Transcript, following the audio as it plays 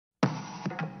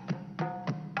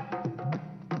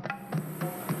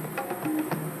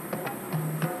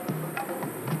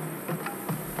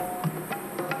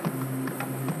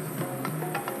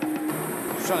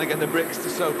trying to get the bricks to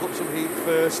soak up some heat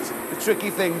first. The tricky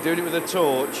thing doing it with a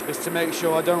torch is to make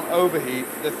sure I don't overheat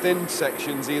the thin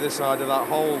sections either side of that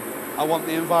hole. I want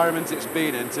the environment it's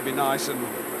been in to be nice and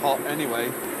hot anyway.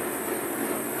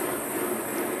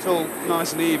 It's all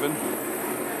nice and even.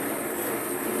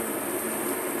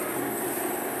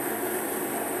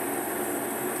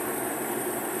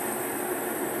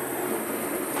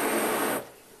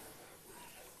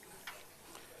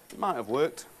 It might have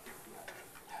worked.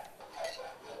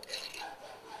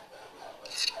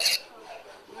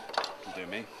 Can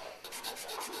do me.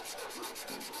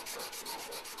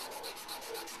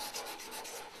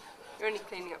 You're only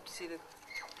cleaning up to see the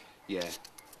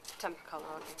temper colour,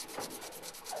 aren't you?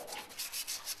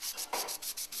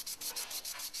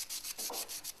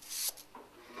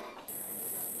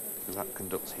 Because that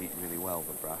conducts heat really well,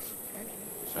 the brass. Okay.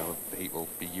 So the heat will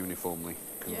be uniformly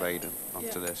conveyed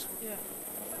onto this. Yeah.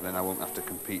 And then I won't have to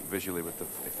compete visually with the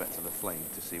effect of the flame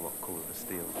to see what colour the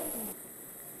steel is.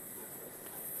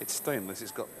 It's stainless,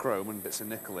 it's got chrome and bits of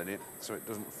nickel in it, so it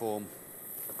doesn't form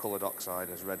a coloured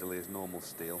oxide as readily as normal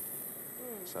steel.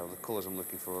 So the colours I'm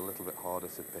looking for are a little bit harder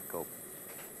to pick up.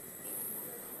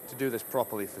 To do this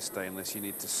properly for stainless, you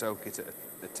need to soak it at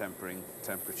the tempering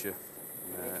temperature.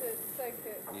 Soak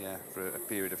it? Yeah, for a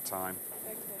period of time.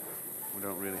 Okay. We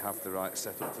don't really have the right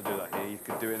setup to do that here. You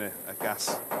could do it in a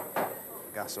gas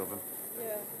oven.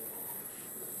 Yeah.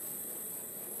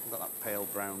 We've got that pale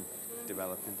brown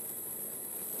developing.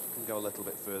 Can go a little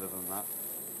bit further than that.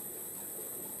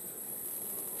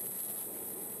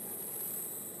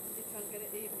 You can't get it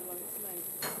even along its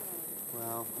length.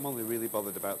 Well, I'm only really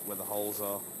bothered about where the holes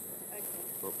are. Okay.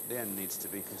 But the end needs to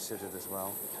be considered as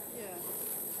well. Yeah.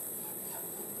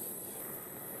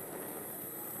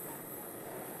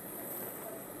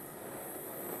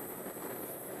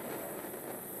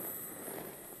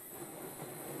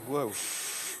 Whoa.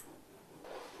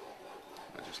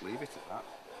 I'll just leave it at that.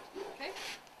 Okay.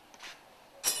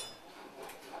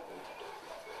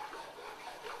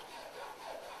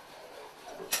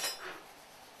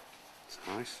 It's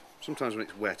nice. Sometimes when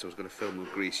it's wet, I was going to film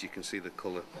with grease, you can see the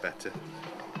colour better.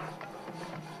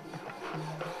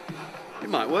 It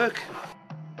might work.